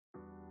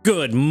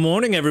Good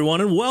morning,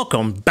 everyone, and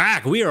welcome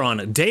back. We are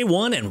on day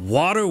one, and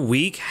Water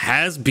Week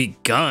has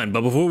begun.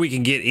 But before we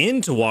can get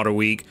into Water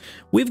Week,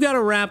 we've got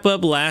to wrap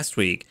up last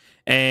week.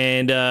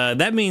 And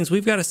that means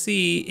we've got to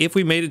see if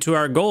we made it to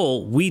our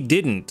goal. We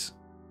didn't.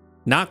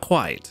 Not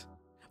quite.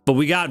 But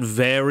we got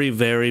very,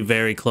 very,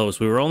 very close.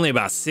 We were only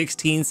about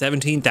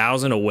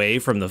 17,000 away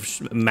from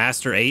the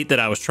Master 8 that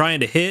I was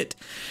trying to hit.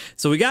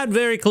 So we got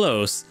very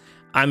close.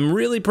 I'm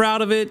really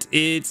proud of it.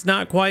 It's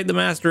not quite the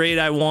Master 8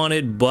 I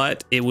wanted,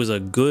 but it was a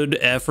good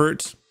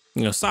effort.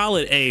 You know,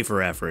 solid A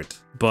for effort,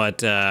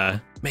 but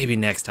maybe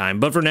next time.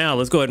 But for now,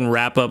 let's go ahead and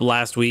wrap up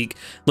last week.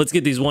 Let's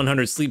get these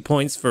 100 sleep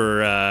points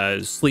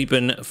for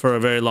sleeping for a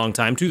very long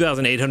time.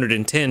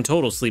 2,810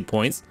 total sleep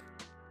points.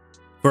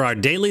 For our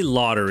daily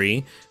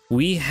lottery,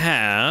 we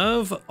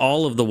have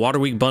all of the Water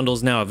Week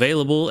bundles now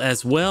available,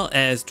 as well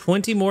as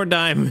 20 more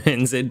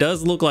diamonds. It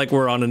does look like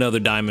we're on another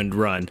diamond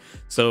run,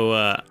 so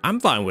I'm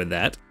fine with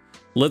that.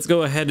 Let's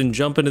go ahead and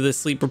jump into this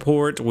sleep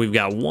report. We've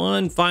got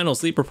one final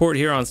sleep report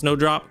here on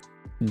Snowdrop,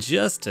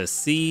 just to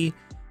see.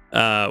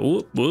 Got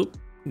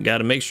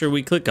to make sure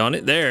we click on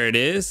it. There it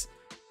is.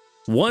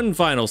 One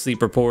final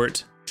sleep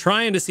report,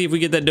 trying to see if we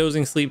get that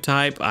dozing sleep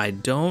type. I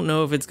don't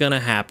know if it's gonna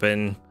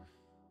happen.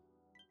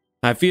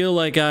 I feel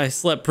like I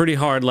slept pretty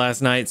hard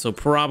last night, so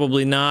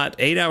probably not.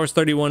 8 hours,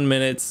 31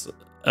 minutes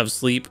of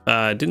sleep.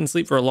 Didn't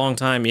sleep for a long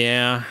time,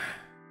 yeah.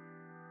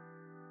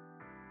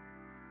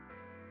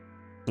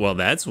 Well,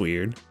 that's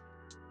weird.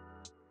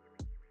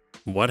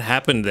 What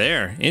happened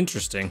there?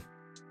 Interesting.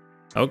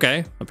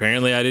 Okay,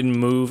 apparently I didn't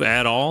move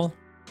at all.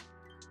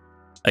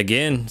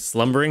 Again,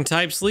 slumbering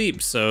type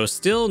sleep, so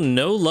still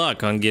no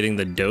luck on getting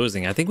the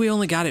dozing. I think we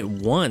only got it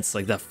once,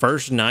 like the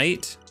first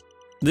night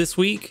this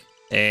week.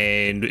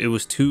 And it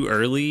was too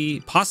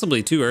early,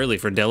 possibly too early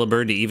for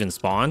Delibird to even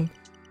spawn.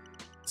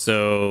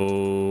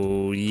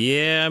 So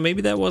yeah,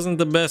 maybe that wasn't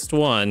the best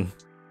one.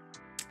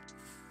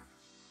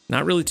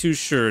 Not really too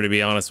sure, to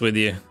be honest with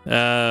you.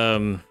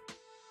 That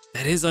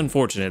is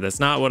unfortunate. That's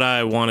not what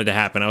I wanted to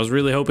happen. I was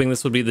really hoping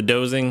this would be the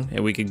dozing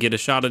and we could get a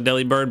shot at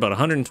Delibird, but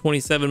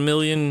 127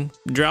 million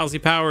drowsy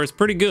power is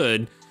pretty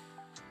good.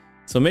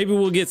 So maybe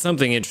we'll get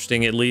something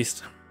interesting at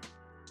least.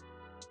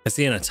 I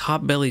see in a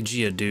top belly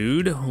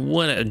Geodude.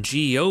 What a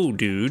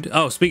Geodude.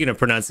 Oh, speaking of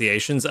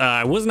pronunciations,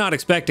 I was not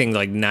expecting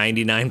like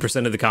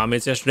 99% of the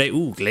comments yesterday,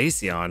 ooh,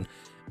 Glaceon,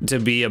 to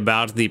be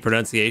about the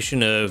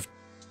pronunciation of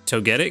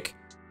Togetic.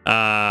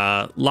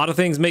 A lot of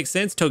things make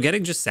sense.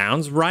 Togetic just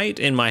sounds right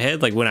in my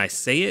head. Like when I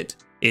say it,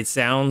 it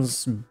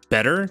sounds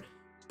better,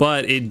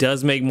 but it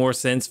does make more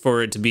sense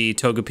for it to be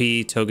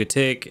Togepi,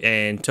 Togetic,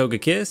 and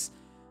Togekiss.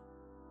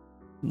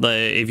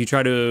 If you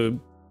try to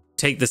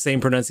take the same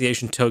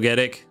pronunciation,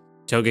 Togetic,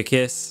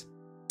 Togekiss,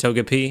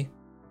 Togepi,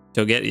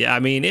 yeah, I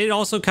mean, it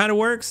also kind of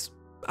works.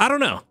 I don't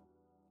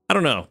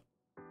know.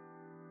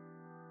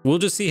 We'll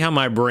just see how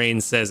my brain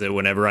says it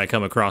whenever I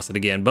come across it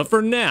again. But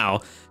for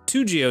now,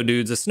 2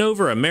 Geodudes, a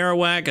Snover, a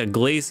Marowak, a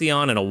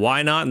Glaceon, and a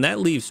Wynaut, and that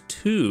leaves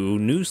 2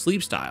 new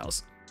sleep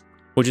styles,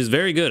 which is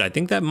very good. I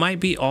think that might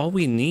be all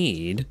we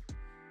need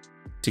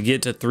to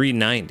get to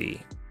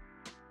 390.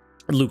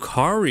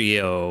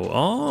 Lucario.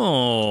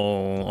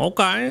 Oh,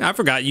 okay. I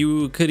forgot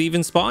you could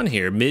even spawn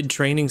here.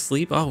 Mid-training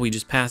sleep. Oh, we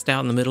just passed out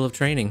in the middle of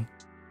training.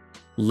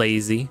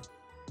 Lazy.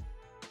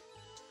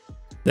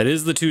 That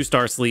is the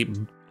 2-star sleep.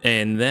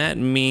 And that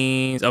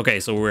means... Okay,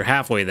 so we're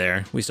halfway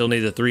there. We still need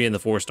the 3 and the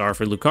 4-star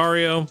for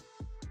Lucario.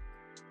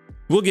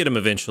 We'll get him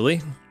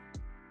eventually.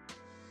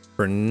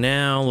 For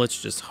now,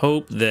 let's just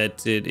hope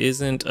that it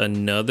isn't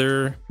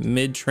another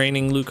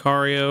mid-training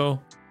Lucario.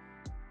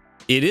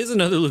 It is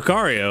another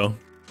Lucario.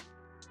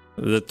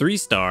 The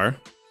 3-star.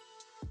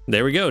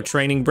 There we go.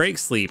 Training break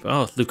sleep.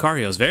 Oh,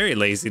 Lucario's very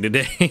lazy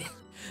today.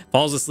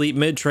 Falls asleep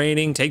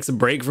mid-training, takes a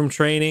break from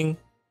training.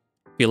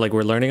 Feel like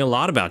we're learning a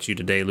lot about you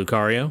today,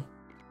 Lucario.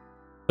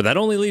 But that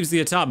only leaves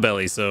the top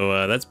belly,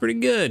 so that's pretty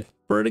good.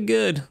 Pretty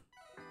good.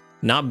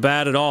 Not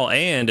bad at all.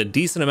 And a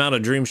decent amount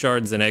of Dream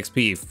Shards and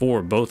XP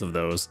for both of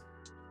those.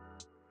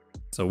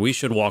 So we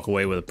should walk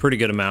away with a pretty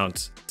good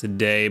amount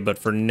today. But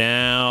for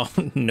now,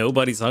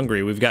 nobody's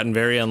hungry. We've gotten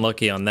very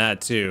unlucky on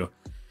that too.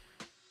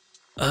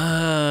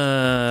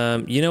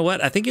 You know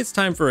what? I think it's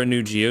time for a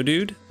new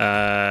Geodude.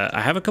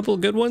 I have a couple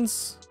of good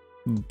ones,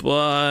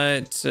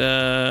 but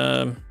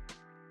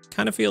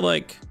kind of feel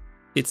like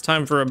it's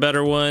time for a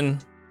better one.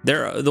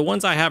 The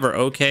ones I have are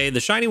okay. The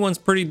shiny one's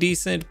pretty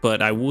decent,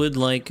 but I would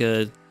like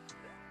a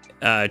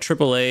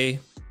AAA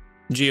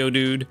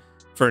Geodude.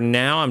 For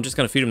now, I'm just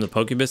gonna feed him the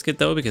Poke Biscuit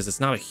though, because it's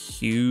not a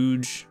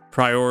huge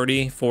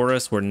priority for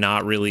us. We're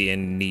not really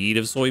in need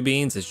of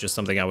soybeans. It's just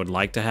something I would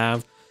like to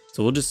have.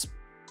 So we'll just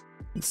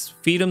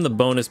feed him the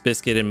bonus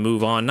biscuit and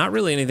move on. Not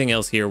really anything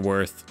else here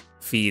worth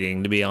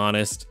feeding, to be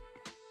honest.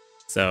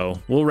 So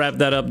we'll wrap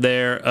that up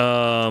there.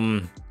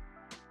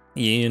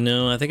 You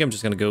know, I think I'm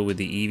just gonna go with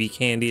the Eevee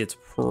candy. It's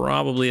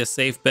probably a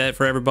safe bet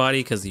for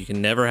everybody because you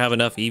can never have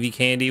enough Eevee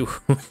candy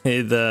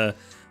with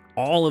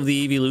all of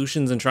the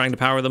evolutions and trying to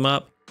power them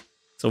up.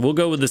 So we'll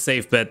go with the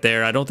safe bet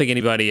there. I don't think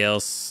anybody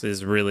else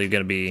is really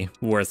going to be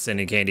worth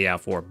sending candy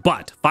out for.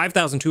 But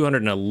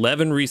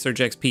 5,211 research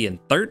XP and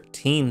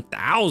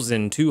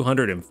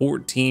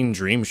 13,214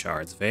 dream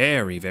shards.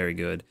 Very, very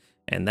good.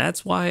 And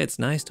that's why it's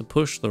nice to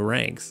push the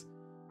ranks.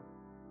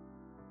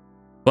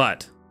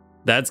 But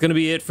that's going to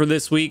be it for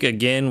this week.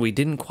 Again, we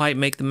didn't quite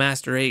make the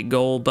Master 8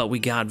 goal, but we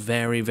got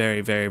very,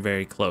 very, very,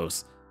 very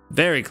close.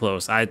 Very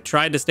close. I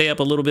tried to stay up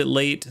a little bit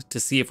late to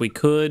see if we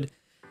could.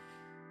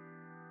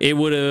 It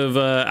would have,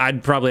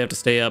 I'd probably have to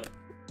stay up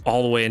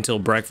all the way until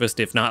breakfast,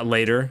 if not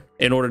later,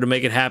 in order to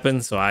make it happen.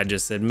 So I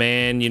just said,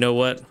 man, you know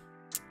what?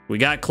 We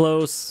got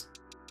close.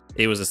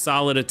 It was a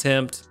solid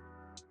attempt.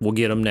 We'll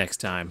get them next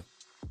time.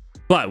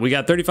 But we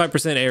got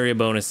 35% area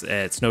bonus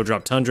at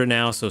Snowdrop Tundra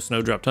now. So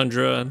Snowdrop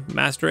Tundra,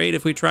 Master 8,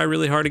 if we try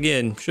really hard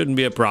again, shouldn't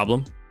be a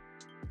problem.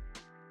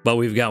 But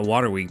we've got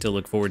Water Week to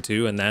look forward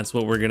to, and that's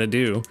what we're going to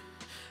do.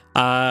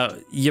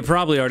 You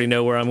probably already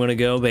know where I'm going to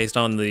go based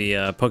on the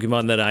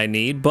Pokemon that I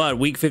need, but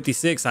week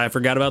 56, I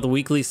forgot about the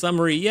weekly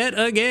summary yet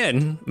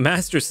again.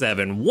 Master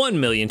 7,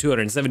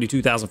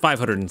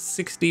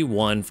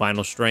 1,272,561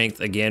 final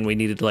strength. Again, we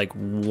needed like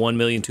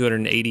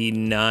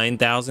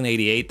 1,289,000,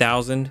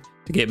 88,000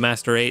 to get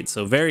Master 8,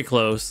 so very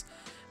close.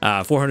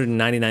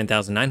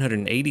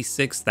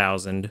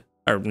 499,986,000,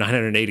 or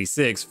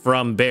 986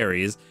 from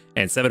berries,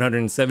 and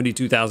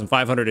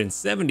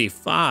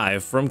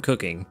 772,575 from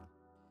cooking.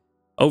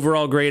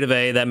 Overall grade of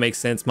A, that makes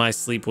sense. My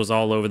sleep was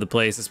all over the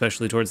place,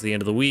 especially towards the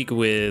end of the week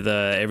with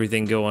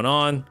everything going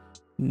on.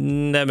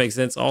 That makes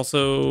sense.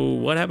 Also,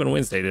 what happened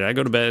Wednesday? Did I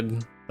go to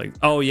bed? Like,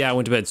 oh yeah, I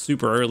went to bed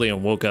super early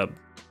and woke up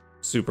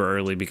super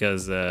early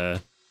because,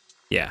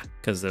 yeah,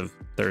 because of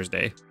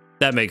Thursday.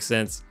 That makes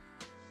sense.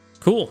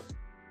 Cool.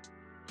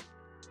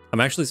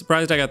 I'm actually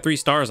surprised I got 3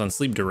 stars on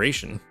sleep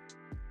duration.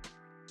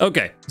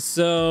 Okay,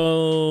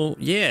 so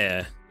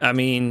yeah, I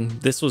mean,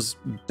 this was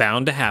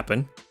bound to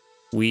happen.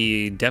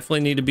 We definitely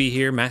need to be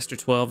here. Master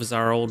 12 is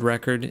our old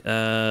record.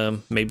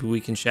 Maybe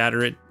we can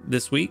shatter it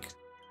this week.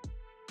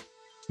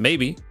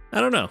 Maybe.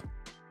 I don't know.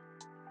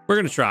 We're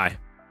going to try.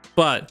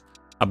 But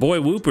our boy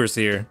Wooper's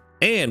here.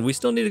 And we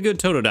still need a good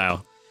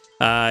Totodile.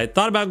 I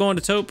thought about going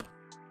to Taupe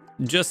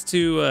just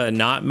to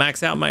not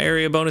max out my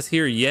area bonus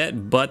here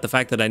yet. But the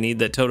fact that I need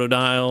that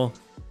Totodile,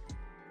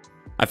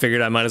 I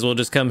figured I might as well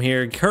just come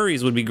here.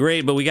 Curries would be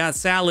great, but we got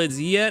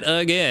salads yet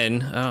again.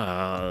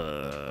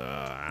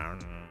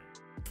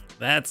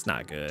 That's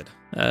not good.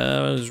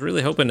 I was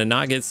really hoping to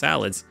not get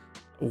salads.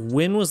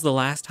 When was the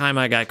last time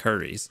I got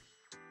curries?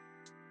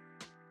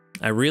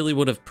 I really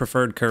would have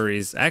preferred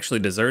curries.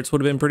 Actually, desserts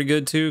would have been pretty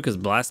good too, because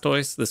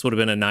Blastoise, this would have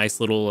been a nice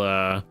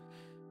little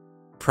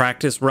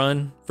practice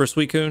run for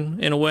Suicune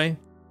in a way.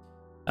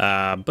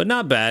 But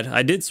not bad.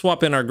 I did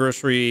swap in our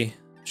grocery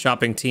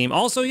shopping team.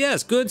 Also,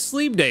 yes, Good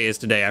Sleep Day is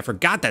today. I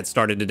forgot that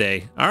started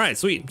today. All right,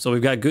 sweet. So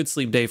we've got Good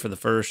Sleep Day for the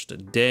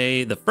first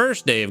day. The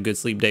first day of Good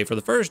Sleep Day for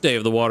the first day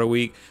of the Water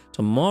Week.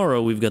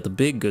 Tomorrow, we've got the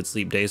big Good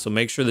Sleep Day. So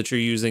make sure that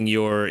you're using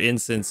your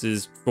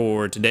incenses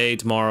for today,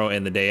 tomorrow,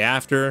 and the day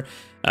after.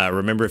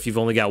 Remember, if you've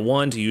only got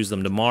one, to use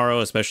them tomorrow,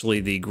 especially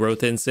the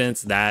growth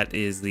incense. That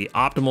is the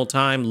optimal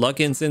time.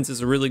 Luck incense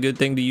is a really good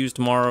thing to use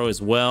tomorrow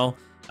as well.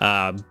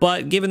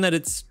 But given that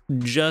it's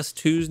just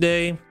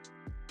Tuesday,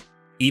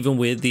 even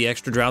with the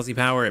extra drowsy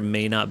power, it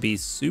may not be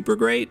super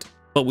great,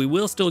 but we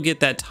will still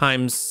get that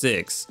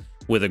 ×6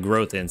 with a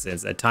growth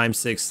incense, that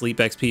 ×6 sleep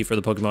XP for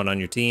the Pokemon on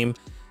your team.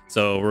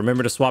 So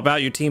remember to swap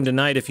out your team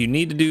tonight if you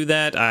need to do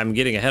that. I'm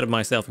getting ahead of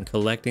myself and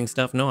collecting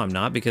stuff. No, I'm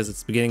not, because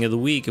it's the beginning of the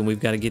week and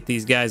we've got to get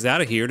these guys out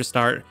of here to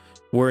start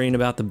worrying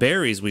about the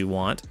berries we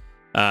want.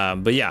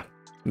 But yeah,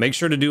 make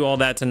sure to do all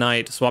that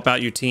tonight. Swap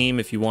out your team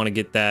if you want to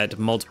get that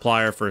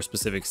multiplier for a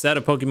specific set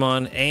of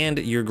Pokemon and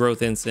your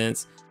growth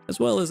incense, as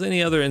well as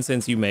any other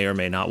incense you may or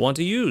may not want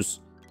to use.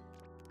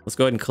 Let's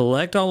go ahead and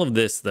collect all of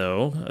this,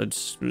 though.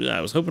 I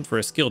was hoping for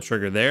a skill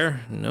trigger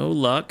there. No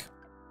luck.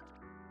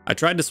 I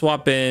tried to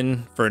swap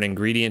in for an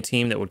ingredient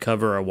team that would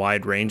cover a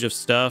wide range of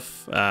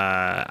stuff.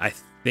 I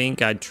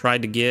think I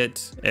tried to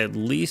get at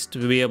least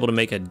to be able to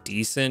make a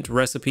decent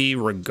recipe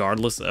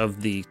regardless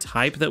of the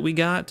type that we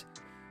got.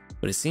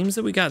 But it seems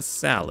that we got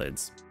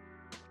salads.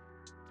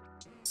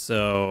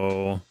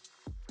 So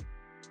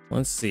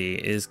let's see,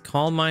 is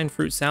Calm Mind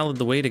fruit salad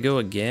the way to go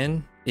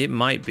again? It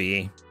might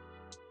be.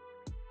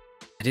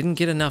 I didn't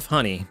get enough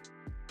honey.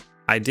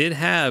 I did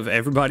have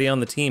everybody on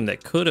the team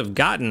that could have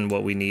gotten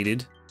what we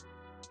needed,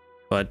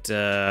 but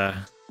we're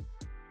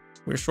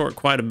short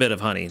quite a bit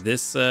of honey.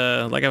 This,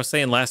 like I was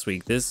saying last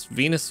week, this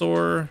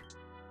Venusaur,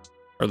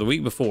 or the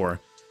week before,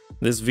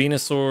 this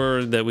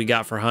Venusaur that we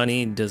got for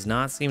honey does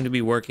not seem to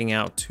be working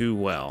out too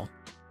well.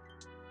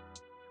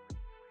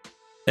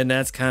 And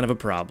that's kind of a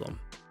problem.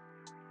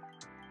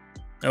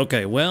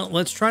 Okay, well,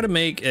 let's try to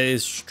make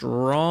as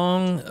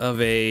strong of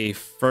a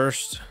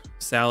first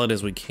salad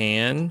as we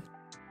can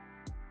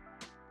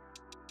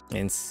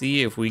and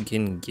see if we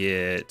can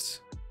get...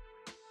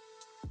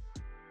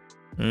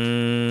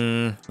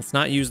 let's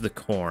not use the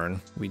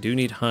corn. We do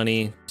need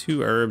honey.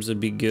 2 herbs would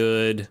be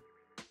good.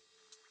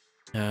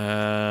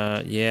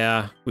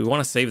 Yeah, we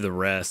want to save the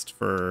rest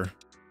for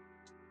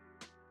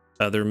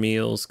other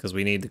meals because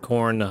we need the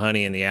corn, the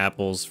honey, and the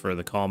apples for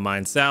the Calm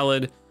Mind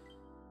salad.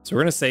 So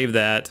we're gonna save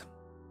that.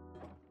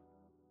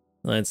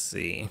 Let's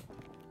see.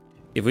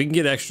 If we can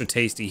get extra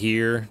tasty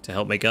here to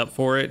help make up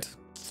for it,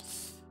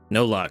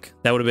 no luck.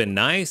 That would have been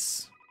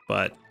nice,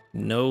 but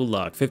no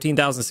luck.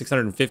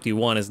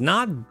 15,651 is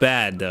not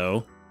bad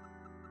though.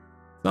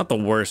 Not the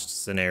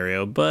worst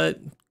scenario, but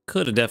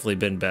could have definitely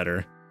been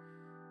better.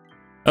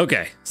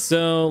 Okay,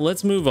 so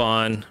let's move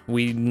on.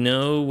 We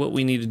know what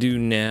we need to do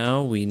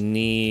now. We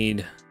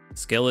need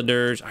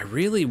Skeledirge. I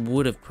really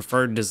would have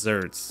preferred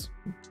desserts,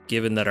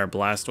 given that our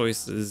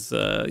Blastoise is,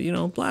 you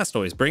know,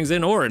 Blastoise brings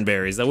in Oran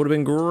berries. That would have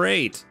been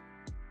great.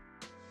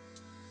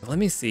 Let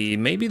me see.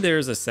 Maybe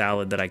there's a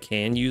salad that I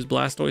can use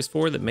Blastoise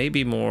for that may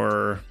be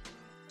more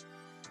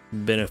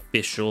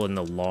beneficial in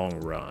the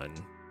long run.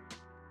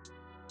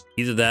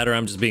 Either that or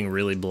I'm just being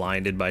really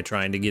blinded by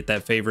trying to get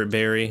that favorite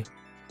berry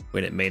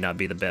when it may not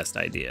be the best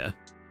idea.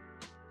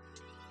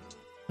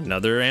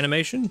 Another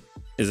animation?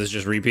 Is this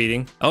just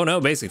repeating? Oh no,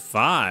 basic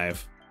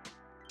 5.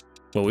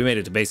 Well, we made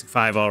it to basic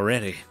 5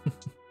 already.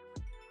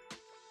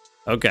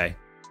 Okay.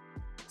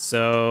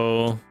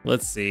 So,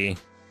 let's see.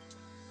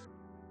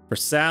 For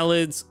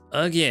salads,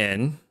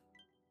 again,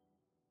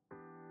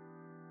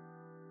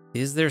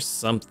 is there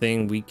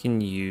something we can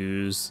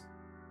use?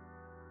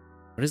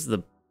 What is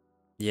the...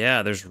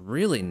 Yeah, there's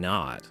really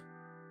not.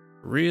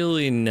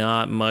 Really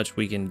not much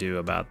we can do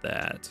about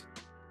that.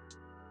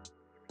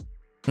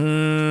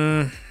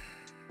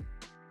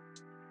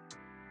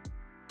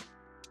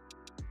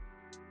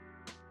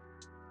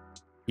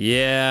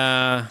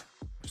 Yeah,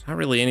 there's not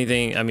really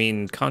anything. I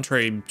mean,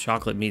 Contrary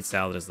Chocolate Meat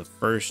Salad is the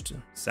first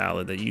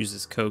salad that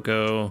uses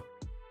cocoa.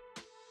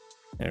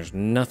 There's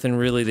nothing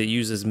really that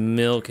uses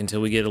milk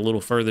until we get a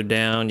little further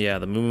down. Yeah,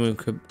 the Moo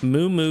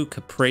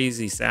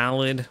Caprese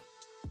salad.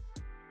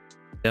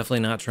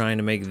 Definitely not trying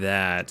to make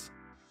that.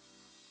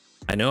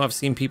 I know I've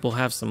seen people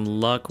have some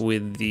luck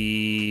with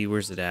the,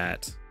 where's it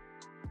at?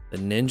 The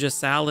Ninja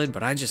salad,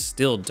 but I just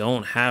still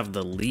don't have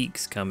the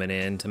leeks coming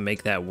in to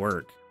make that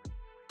work.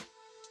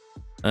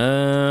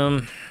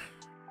 Yeah,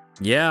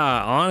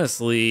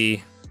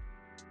 honestly,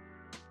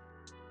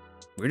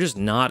 we're just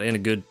not in a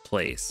good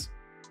place.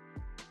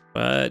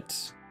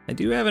 But I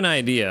do have an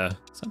idea.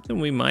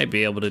 Something we might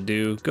be able to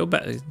do. Go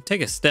back,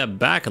 take a step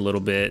back a little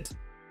bit.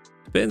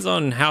 Depends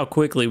on how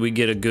quickly we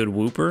get a good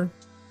Wooper.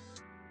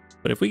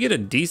 But if we get a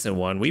decent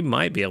one, we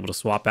might be able to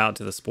swap out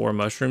to the Spore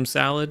Mushroom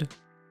salad.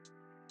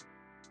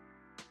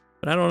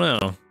 But I don't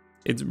know.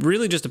 It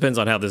really just depends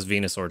on how this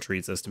Venusaur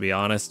treats us, to be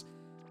honest.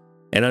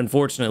 And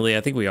unfortunately,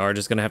 I think we are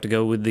just going to have to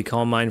go with the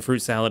Calm Mind fruit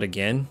salad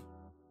again.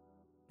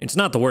 It's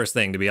not the worst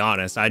thing, to be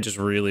honest. I just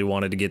really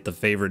wanted to get the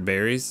favorite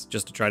berries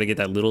just to try to get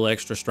that little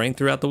extra strength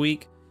throughout the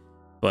week.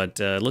 But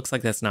it looks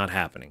like that's not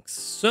happening.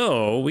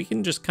 So we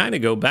can just kind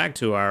of go back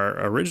to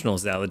our original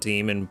salad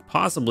team and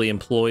possibly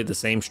employ the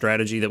same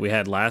strategy that we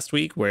had last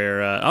week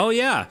where, oh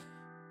yeah,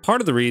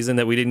 part of the reason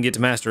that we didn't get to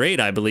Master 8,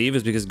 I believe,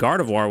 is because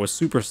Gardevoir was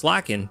super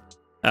slacking.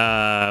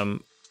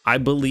 I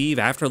believe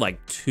after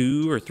like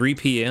 2 or 3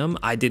 p.m.,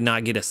 I did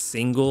not get a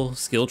single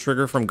skill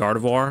trigger from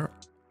Gardevoir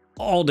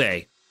all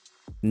day.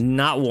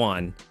 Not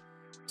one.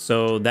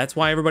 So that's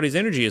why everybody's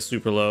energy is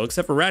super low,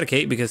 except for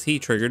Raticate because he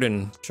triggered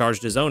and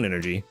charged his own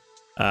energy.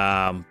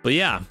 But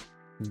yeah,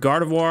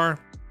 Gardevoir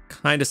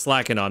kind of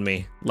slacking on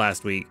me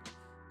last week.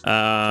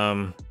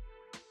 Funny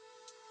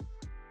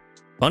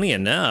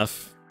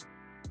enough,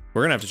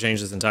 we're gonna have to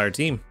change this entire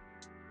team.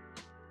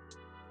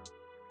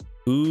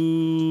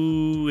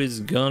 Who is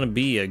gonna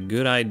be a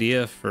good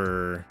idea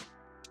for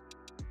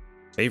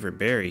favorite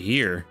berry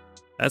here?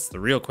 That's the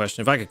real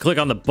question. If I could click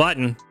on the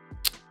button,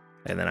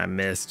 and then I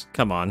missed.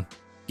 Come on,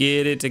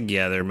 get it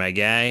together, my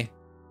guy.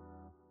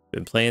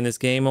 Been playing this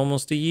game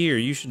almost a year.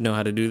 You should know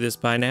how to do this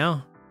by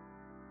now.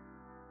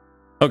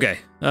 Okay.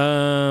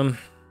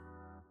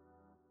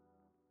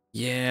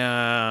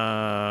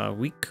 Yeah,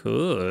 we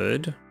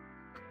could.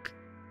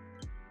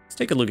 Let's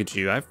take a look at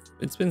you.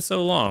 It's been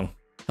so long.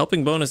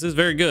 Helping bonus is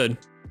very good.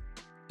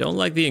 Don't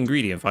like the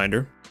ingredient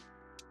finder,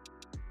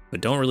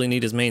 but don't really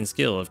need his main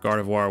skill if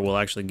Gardevoir will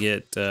actually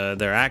get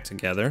their act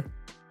together.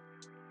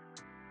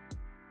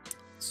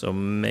 So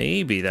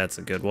maybe that's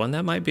a good one.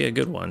 That might be a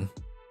good one.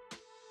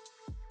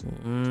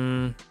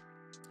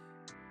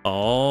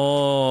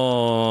 Oh,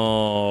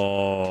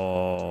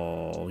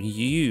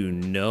 you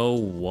know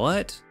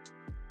what?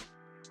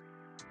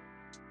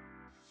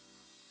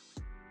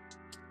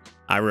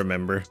 I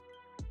remember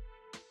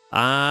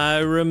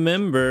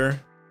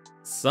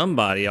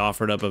somebody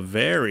offered up a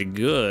very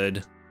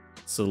good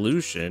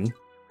solution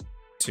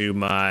to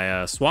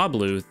my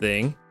Swablu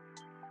thing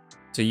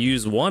to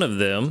use one of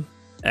them,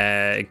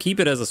 keep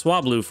it as a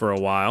Swablu for a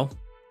while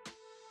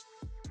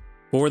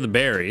for the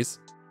berries,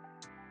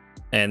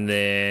 and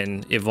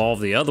then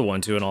evolve the other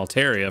one to an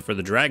Altaria for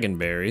the dragon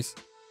berries.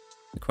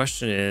 The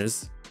question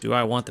is, do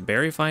I want the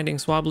berry finding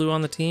Swablu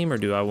on the team, or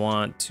do I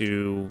want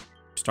to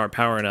start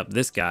powering up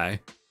this guy?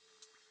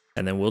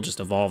 And then we'll just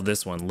evolve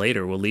this one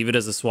later. We'll leave it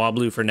as a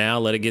Swablu for now,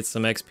 let it get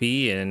some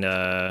XP,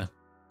 and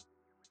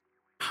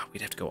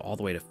we'd have to go all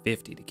the way to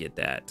 50 to get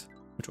that,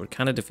 which would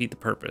kind of defeat the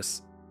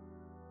purpose.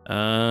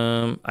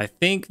 I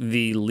think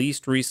the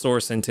least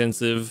resource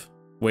intensive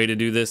way to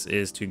do this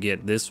is to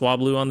get this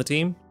Swablu on the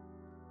team.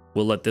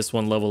 We'll let this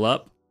one level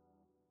up.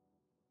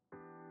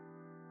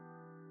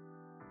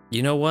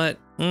 You know what?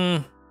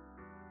 No,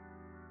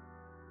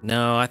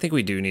 I think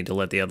we do need to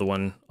let the other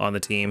one on the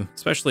team,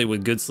 especially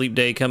with Good Sleep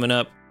Day coming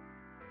up.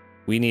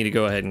 We need to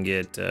go ahead and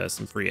get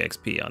some free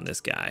XP on this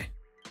guy.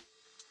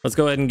 Let's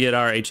go ahead and get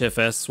our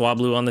HFS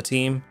Swablu on the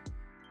team.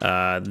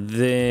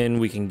 Then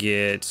we can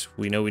get,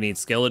 we know we need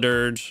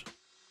Skeledirge.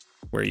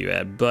 Where you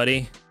at,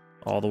 buddy?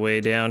 All the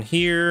way down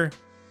here.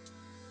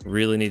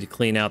 Really need to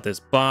clean out this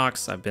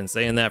box. I've been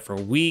saying that for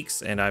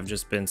weeks and I've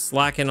just been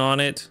slacking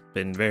on it.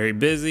 Been very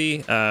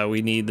busy.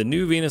 We need the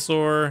new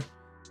Venusaur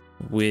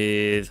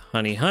with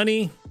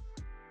Honey.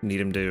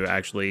 Need him to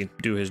actually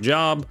do his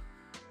job.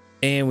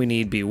 And we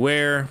need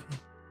Beware.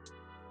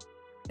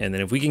 And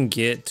then if we can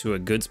get to a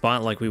good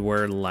spot like we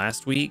were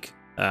last week,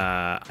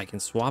 I can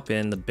swap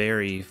in the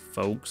berry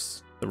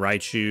folks, the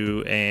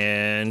Raichu,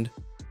 and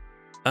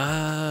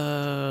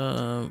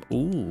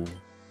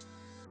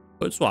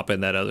could swap in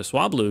that other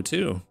Swablu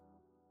too.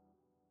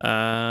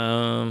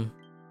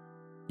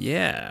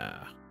 Yeah.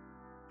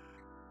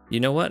 You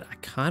know what? I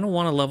kind of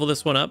want to level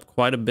this one up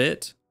quite a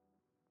bit.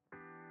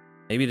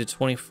 Maybe to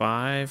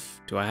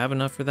 25. Do I have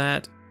enough for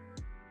that?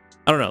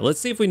 I don't know. Let's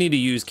see if we need to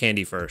use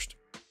Candy first.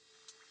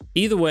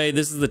 Either way,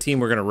 this is the team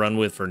we're going to run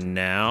with for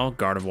now.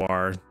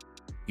 Gardevoir,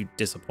 you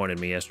disappointed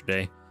me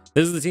yesterday.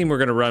 This is the team we're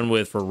going to run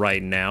with for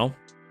right now.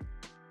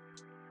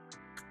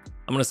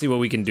 I'm going to see what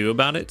we can do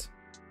about it.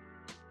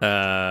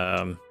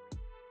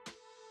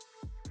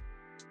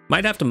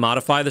 Might have to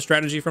modify the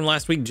strategy from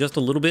last week just a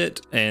little bit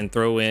and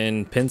throw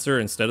in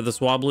Pinsir instead of the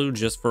Swablu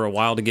just for a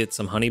while to get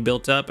some honey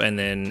built up, and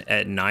then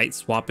at night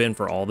swap in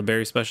for all the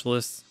berry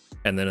specialists,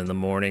 and then in the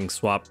morning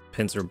swap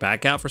Pinsir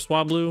back out for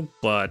Swablu,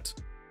 but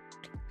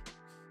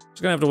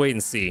just gonna have to wait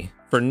and see.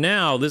 For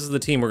now, this is the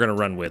team we're gonna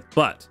run with,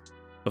 but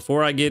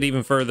before I get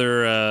even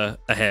further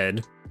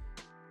ahead,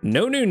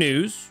 no new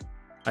news.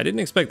 I didn't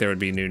expect there would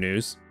be new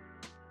news.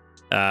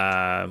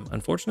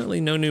 Unfortunately,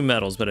 no new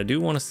medals, but I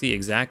do want to see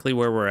exactly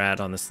where we're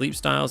at on the sleep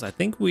styles. I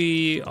think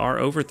we are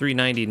over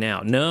 390 now.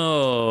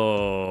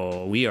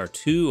 No, we are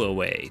two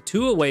away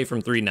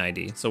from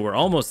 390. So we're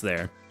almost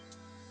there,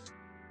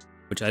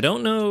 which I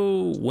don't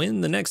know when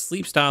the next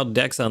sleep style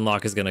dex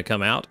unlock is going to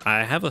come out.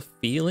 I have a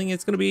feeling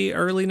it's going to be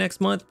early next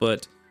month,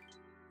 but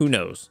who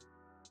knows?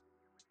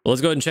 Well,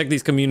 let's go ahead and check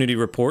these community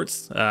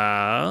reports.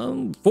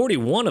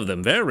 41 of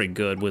them, very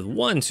good, with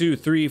 1, 2,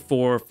 3,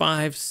 4,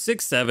 5,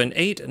 6, 7,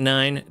 8,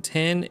 9,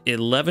 10,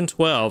 11,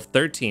 12,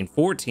 13,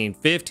 14,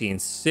 15,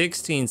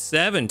 16,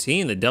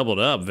 17. They doubled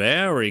up,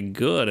 very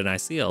good. And I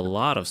see a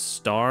lot of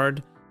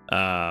starred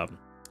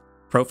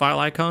profile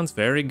icons,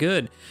 very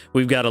good.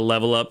 We've got a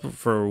level up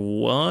for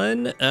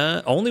one,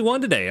 only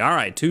one today. All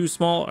right,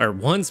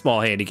 one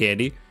small handy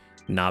candy.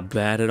 Not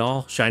bad at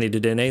all. Shiny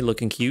Dedenne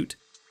looking cute.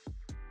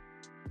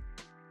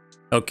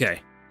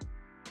 Okay,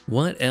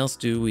 what else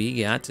do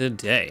we got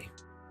today?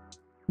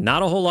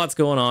 Not a whole lot's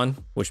going on,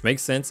 which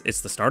makes sense.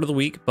 It's the start of the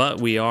week, but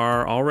we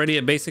are already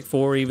at basic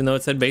 4, even though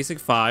it said basic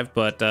 5,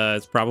 but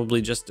it's probably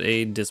just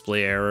a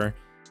display error.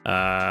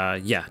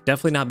 Yeah,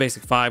 definitely not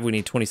basic 5. We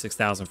need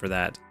 26,000 for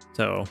that.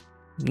 So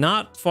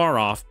not far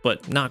off,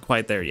 but not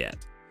quite there yet.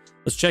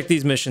 Let's check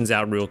these missions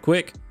out real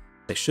quick.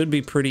 They should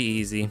be pretty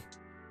easy.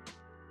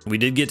 We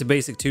did get to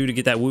basic 2 to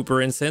get that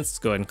Wooper incense. Let's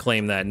go ahead and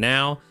claim that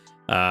now.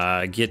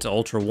 Get to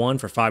Ultra 1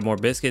 for 5 more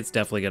biscuits,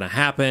 definitely going to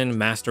happen.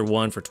 Master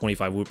 1 for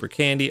 25 Wooper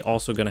candy,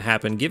 also going to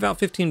happen. Give out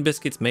 15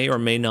 biscuits may or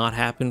may not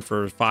happen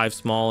for 5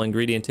 small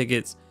ingredient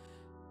tickets.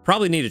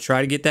 Probably need to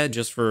try to get that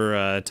just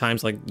for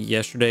times like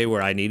yesterday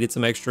where I needed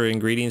some extra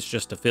ingredients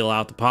just to fill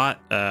out the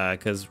pot,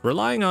 because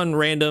relying on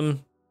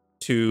random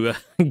to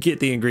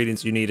get the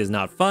ingredients you need is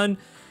not fun.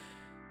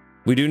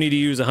 We do need to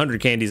use 100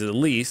 candies at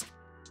least.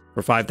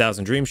 For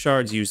 5,000 Dream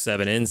Shards, use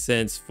 7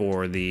 incense.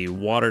 For the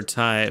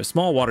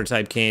small water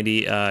type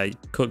candy,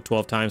 cook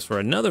 12 times for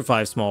another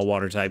 5 small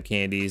water type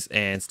candies,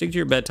 and stick to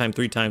your bedtime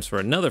 3 times for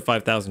another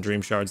 5,000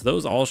 Dream Shards.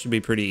 Those all should be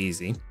pretty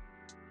easy.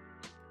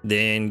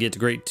 Then get to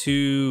Great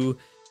 2,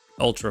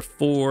 Ultra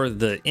 4.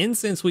 The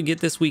incense we get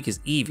this week is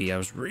Eevee. I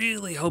was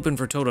really hoping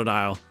for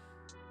Totodile.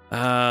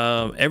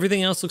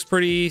 Everything else looks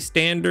pretty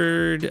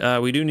standard.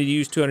 We do need to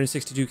use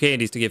 262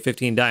 candies to get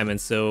 15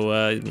 diamonds,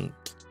 so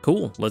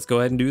cool. Let's go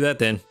ahead and do that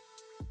then.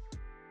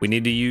 We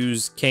need to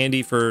use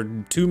candy for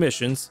 2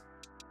 missions.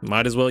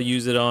 Might as well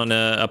use it on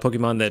a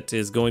Pokemon that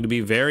is going to be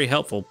very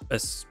helpful,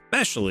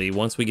 especially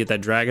once we get that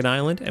Dragon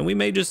Island. And we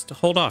may just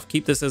hold off,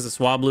 keep this as a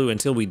Swablu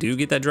until we do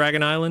get that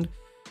Dragon Island.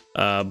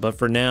 But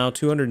for now,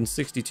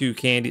 262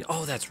 candy.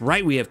 Oh, that's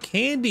right, we have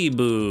Candy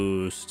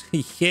Boost.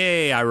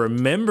 Yay, I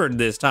remembered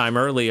this time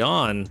early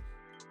on.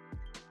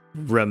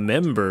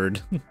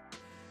 Remembered.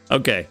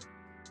 Okay,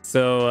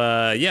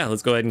 so yeah,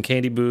 let's go ahead and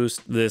Candy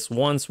Boost this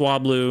one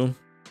Swablu.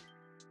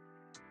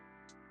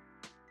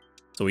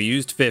 So we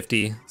used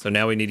 50. So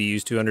now we need to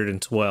use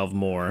 212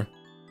 more.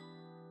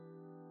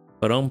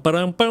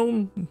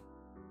 Ba-dum-ba-dum-boom.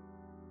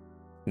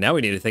 Now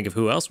we need to think of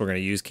who else we're going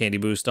to use Candy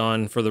Boost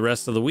on for the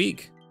rest of the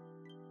week.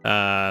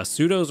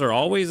 Pseudos are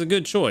always a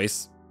good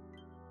choice.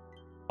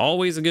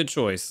 Always a good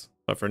choice.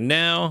 But for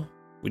now,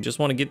 we just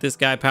want to get this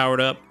guy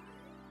powered up.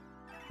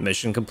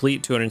 Mission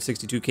complete,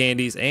 262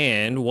 candies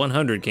and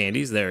 100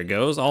 candies. There it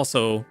goes.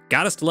 Also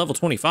got us to level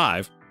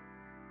 25.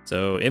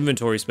 So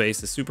inventory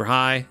space is super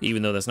high,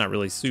 even though that's not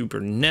really super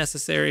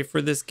necessary for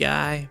this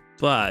guy.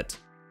 But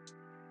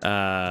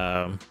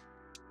I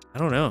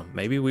don't know.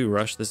 Maybe we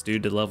rush this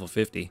dude to level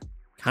 50.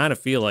 Kind of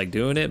feel like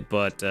doing it,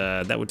 but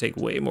that would take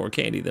way more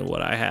candy than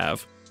what I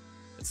have.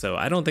 So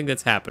I don't think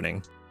that's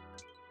happening.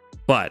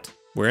 But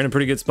we're in a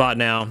pretty good spot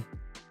now.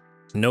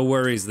 No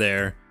worries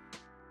there.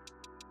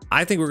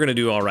 I think we're going to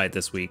do all right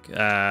this week.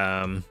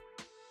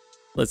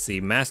 Let's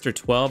see. Master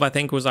 12, I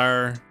think, was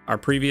our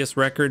previous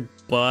record,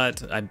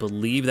 but I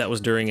believe that was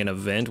during an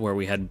event where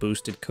we had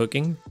boosted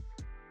cooking.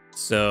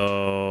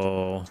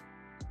 So,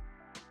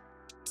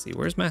 let's see.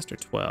 Where's Master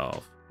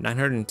 12?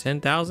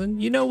 910,000?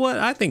 You know what?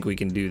 I think we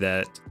can do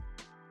that.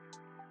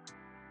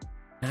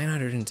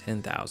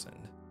 910,000.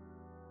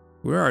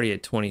 We're already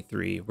at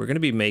 23. We're going to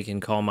be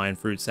making Calm Mind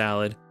fruit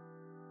salad.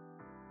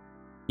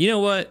 You know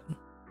what?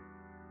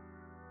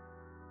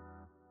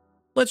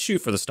 Let's shoot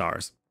for the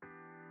stars.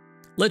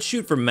 Let's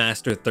shoot for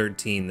Master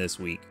 13 this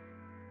week.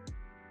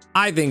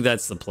 I think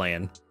that's the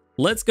plan.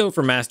 Let's go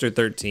for Master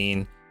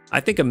 13. I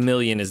think 1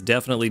 million is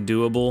definitely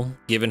doable,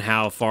 given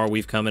how far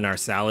we've come in our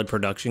salad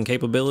production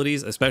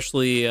capabilities,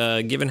 especially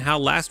given how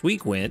last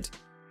week went,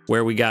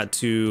 where we got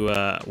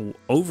to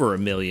over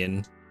 1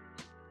 million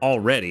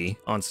already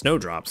on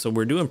Snowdrop. So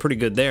we're doing pretty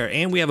good there,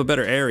 and we have a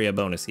better area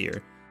bonus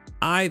here.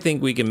 I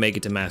think we can make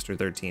it to Master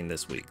 13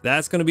 this week.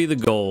 That's going to be the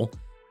goal.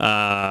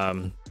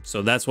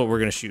 So that's what we're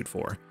going to shoot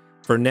for.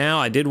 For now,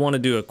 I did want to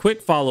do a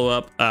quick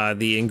follow-up.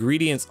 The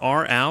ingredients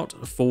are out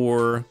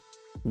for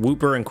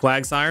Wooper and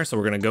Quagsire, so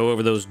we're going to go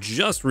over those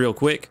just real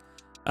quick.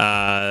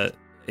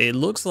 It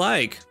looks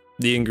like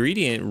the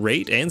ingredient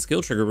rate and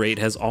skill trigger rate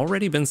has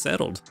already been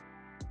settled.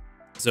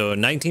 So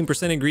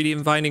 19%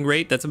 ingredient finding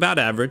rate, that's about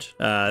average.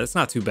 That's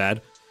not too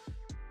bad.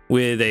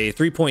 With a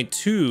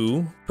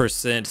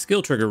 3.2%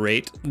 skill trigger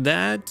rate,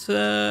 that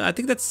I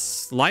think that's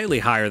slightly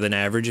higher than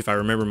average if I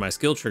remember my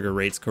skill trigger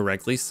rates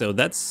correctly. So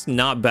that's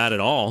not bad at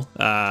all.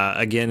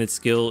 Again, its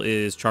skill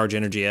is Charge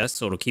Energy S,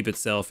 so it'll keep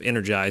itself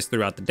energized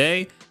throughout the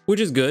day,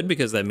 which is good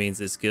because that means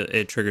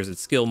it triggers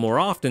its skill more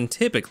often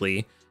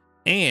typically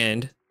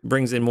and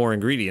brings in more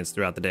ingredients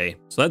throughout the day.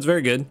 So that's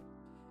very good.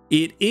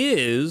 It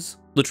is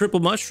the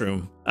triple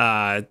mushroom,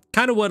 kind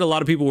of what a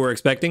lot of people were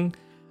expecting.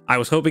 I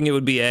was hoping it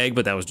would be egg,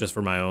 but that was just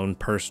for my own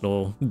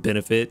personal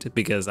benefit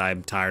because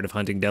I'm tired of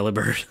hunting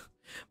Delibird.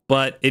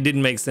 But it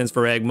didn't make sense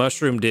for egg.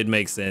 Mushroom did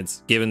make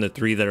sense, given the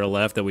 3 that are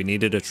left that we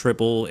needed a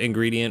triple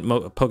ingredient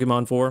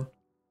Pokemon for.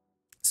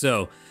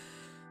 So,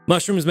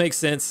 mushrooms make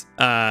sense.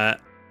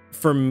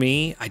 For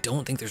me, I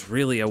don't think there's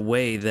really a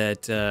way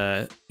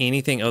that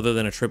anything other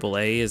than a triple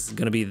A is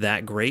going to be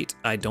that great.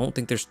 I don't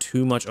think there's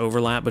too much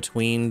overlap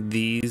between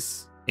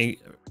these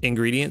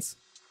ingredients.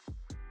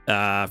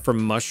 For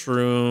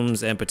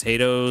mushrooms and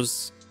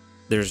potatoes,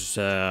 there's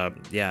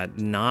yeah,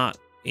 not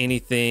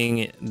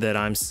anything that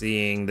I'm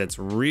seeing that's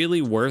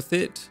really worth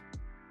it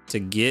to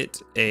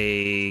get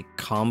a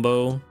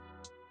combo.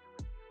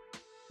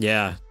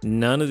 Yeah,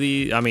 none of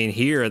the, I mean,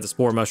 here at the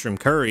Spore Mushroom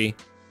Curry,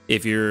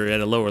 if you're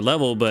at a lower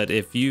level, but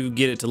if you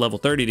get it to level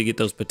 30 to get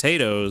those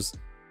potatoes,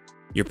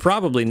 you're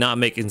probably not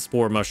making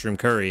Spore Mushroom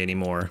Curry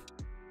anymore.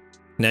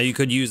 Now, you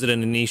could use it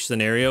in a niche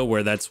scenario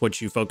where that's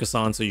what you focus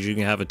on, so you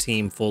can have a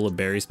team full of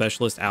berry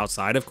specialists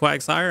outside of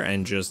Quagsire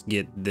and just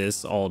get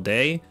this all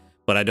day.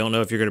 But I don't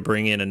know if you're going to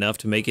bring in enough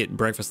to make it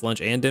breakfast,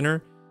 lunch, and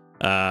dinner.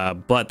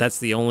 But that's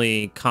the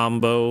only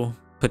combo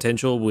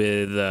potential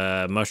with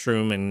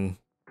mushroom and...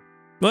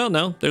 Well,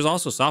 no, there's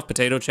also soft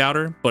potato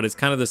chowder, but it's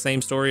kind of the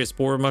same story as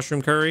Spore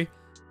Mushroom Curry.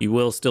 You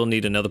will still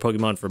need another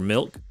Pokemon for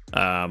milk,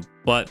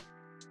 but...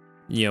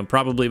 You know,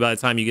 probably by the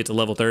time you get to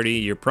level 30,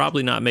 you're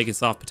probably not making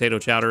soft potato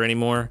chowder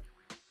anymore.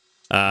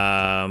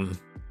 Let's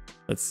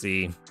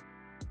see.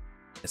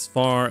 As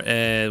far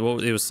as, well,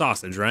 it was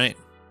sausage, right?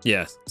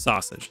 Yes,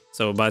 sausage.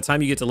 So by the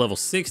time you get to level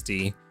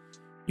 60,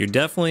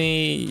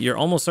 you're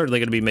almost certainly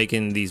going to be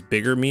making these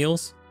bigger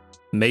meals.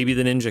 Maybe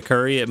the Ninja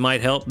Curry, it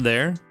might help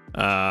there.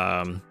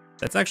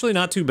 That's actually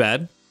not too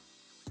bad.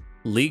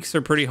 Leeks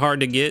are pretty hard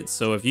to get,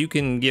 so if you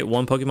can get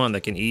one Pokemon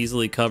that can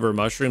easily cover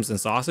mushrooms and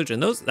sausage,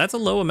 and that's a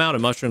low amount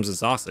of mushrooms and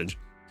sausage,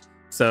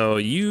 so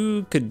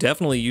you could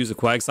definitely use a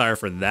Quagsire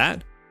for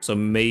that. So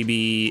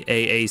maybe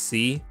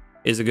AAC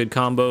is a good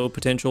combo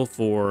potential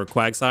for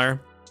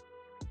Quagsire.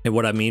 And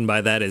what I mean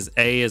by that is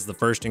A is the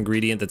first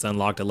ingredient that's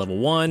unlocked at level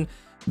 1,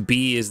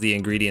 B is the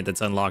ingredient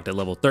that's unlocked at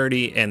level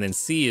 30, and then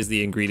C is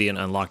the ingredient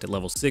unlocked at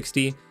level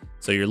 60.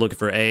 So you're looking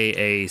for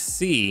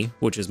AAC,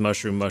 which is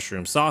mushroom,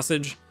 mushroom,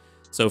 sausage.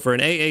 So for an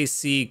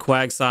AAC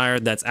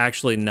Quagsire, that's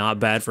actually not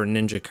bad for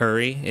Ninja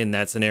Curry. In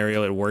that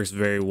scenario, it works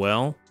very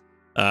well.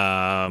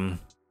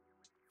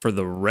 For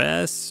the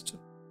rest,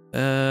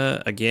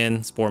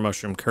 again, spore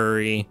mushroom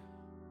curry.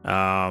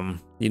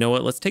 You know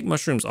what? Let's take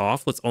mushrooms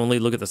off. Let's only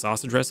look at the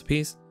sausage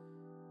recipes.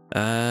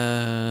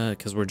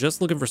 Because we're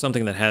just looking for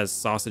something that has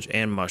sausage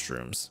and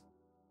mushrooms.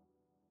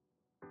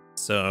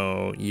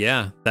 So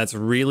yeah, that's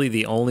really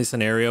the only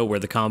scenario where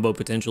the combo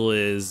potential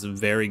is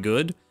very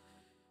good.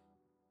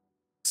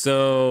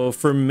 So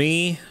for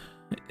me,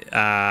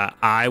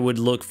 I would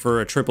look for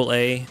a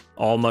AAA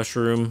all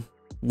mushroom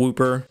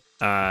whooper.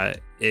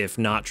 If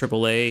not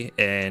AAA,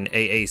 and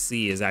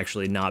AAC is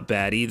actually not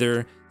bad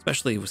either,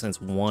 especially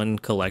since one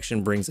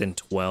collection brings in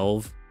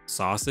 12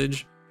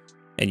 sausage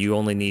and you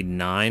only need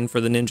 9 for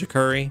the Ninja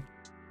Curry.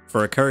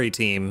 For a curry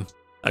team,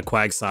 a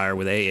Quagsire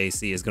with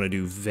AAC is going to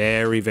do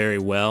very, very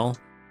well,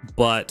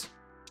 but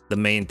the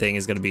main thing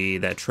is going to be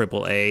that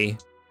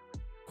AAA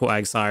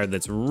Quagsire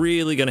that's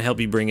really going to help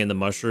you bring in the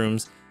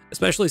mushrooms,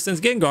 especially since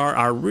Gengar,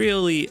 our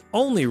really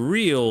only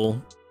real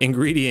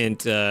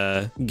ingredient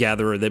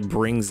gatherer that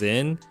brings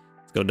in.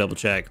 Let's go double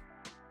check.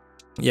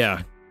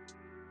 Yeah,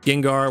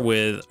 Gengar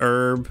with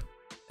herb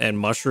and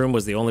mushroom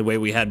was the only way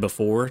we had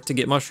before to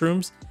get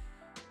mushrooms.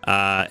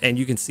 And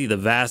you can see the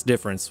vast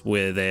difference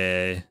with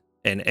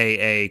an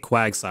AA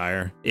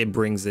Quagsire. It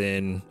brings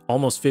in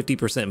almost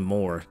 50%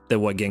 more than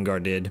what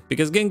Gengar did,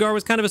 because Gengar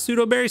was kind of a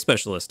pseudo berry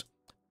specialist.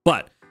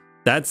 But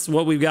that's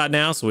what we've got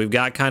now. So we've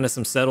got kind of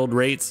some settled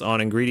rates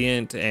on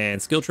ingredient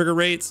and skill trigger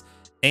rates,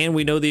 and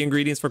we know the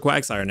ingredients for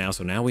Quagsire now.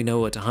 So now we know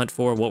what to hunt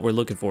for, what we're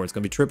looking for. It's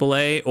going to be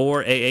AAA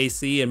or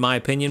AAC in my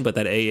opinion, but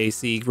that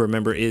AAC,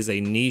 remember, is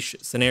a niche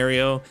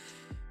scenario.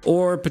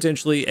 Or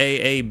potentially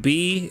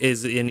AAB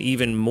is an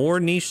even more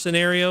niche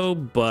scenario,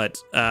 but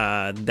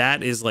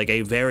that is like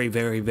a very,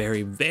 very,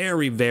 very,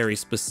 very, very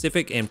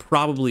specific and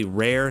probably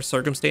rare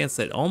circumstance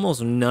that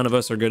almost none of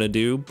us are going to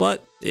do,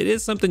 but it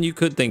is something you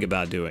could think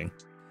about doing.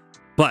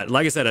 But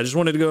like I said, I just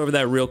wanted to go over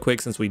that real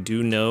quick since we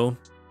do know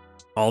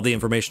all the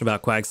information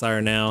about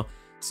Quagsire now.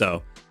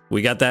 So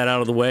we got that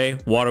out of the way.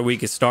 Water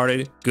Week is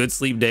started. Good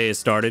Sleep Day is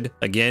started.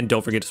 Again,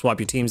 don't forget to swap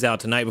your teams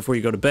out tonight before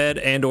you go to bed,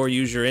 and or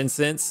use your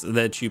incense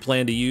that you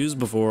plan to use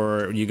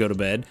before you go to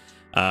bed.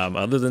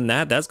 Other than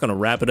that, that's going to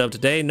wrap it up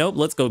today. Nope,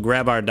 let's go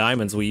grab our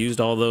diamonds. We used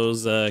all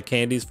those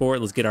candies for it.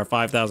 Let's get our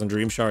 5,000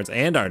 dream shards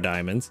and our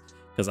diamonds,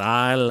 because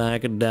I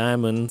like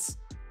diamonds.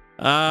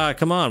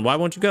 Come on, why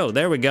won't you go?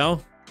 There we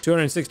go.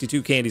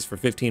 262 candies for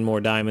 15 more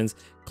diamonds.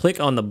 Click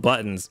on the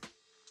buttons.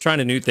 Trying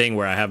a new thing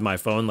where I have my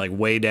phone like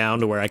way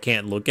down to where I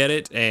can't look at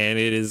it, and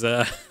it is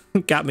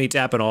got me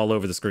tapping all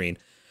over the screen.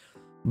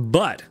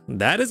 But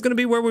that is going to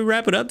be where we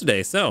wrap it up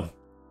today. So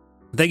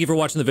thank you for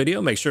watching the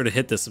video. Make sure to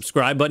hit the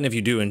subscribe button if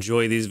you do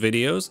enjoy these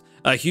videos.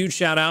 A huge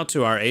shout out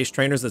to our ace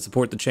trainers that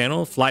support the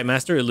channel: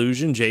 Flightmaster,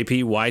 Illusion,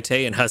 JP, White,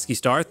 and Husky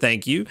Star.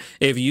 Thank you.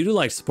 If you do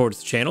like to support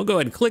the channel, go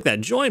ahead and click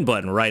that join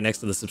button right next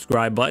to the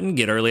subscribe button.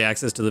 Get early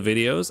access to the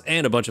videos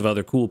and a bunch of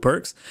other cool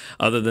perks.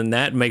 Other than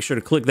that, make sure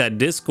to click that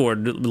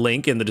Discord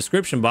link in the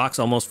description box.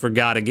 Almost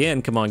forgot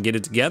again. Come on, get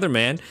it together,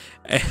 man.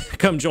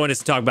 Come join us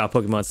to talk about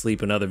Pokemon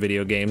Sleep and other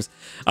video games.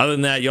 Other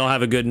than that, y'all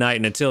have a good night,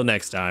 and until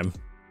next time,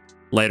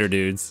 later,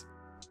 dudes.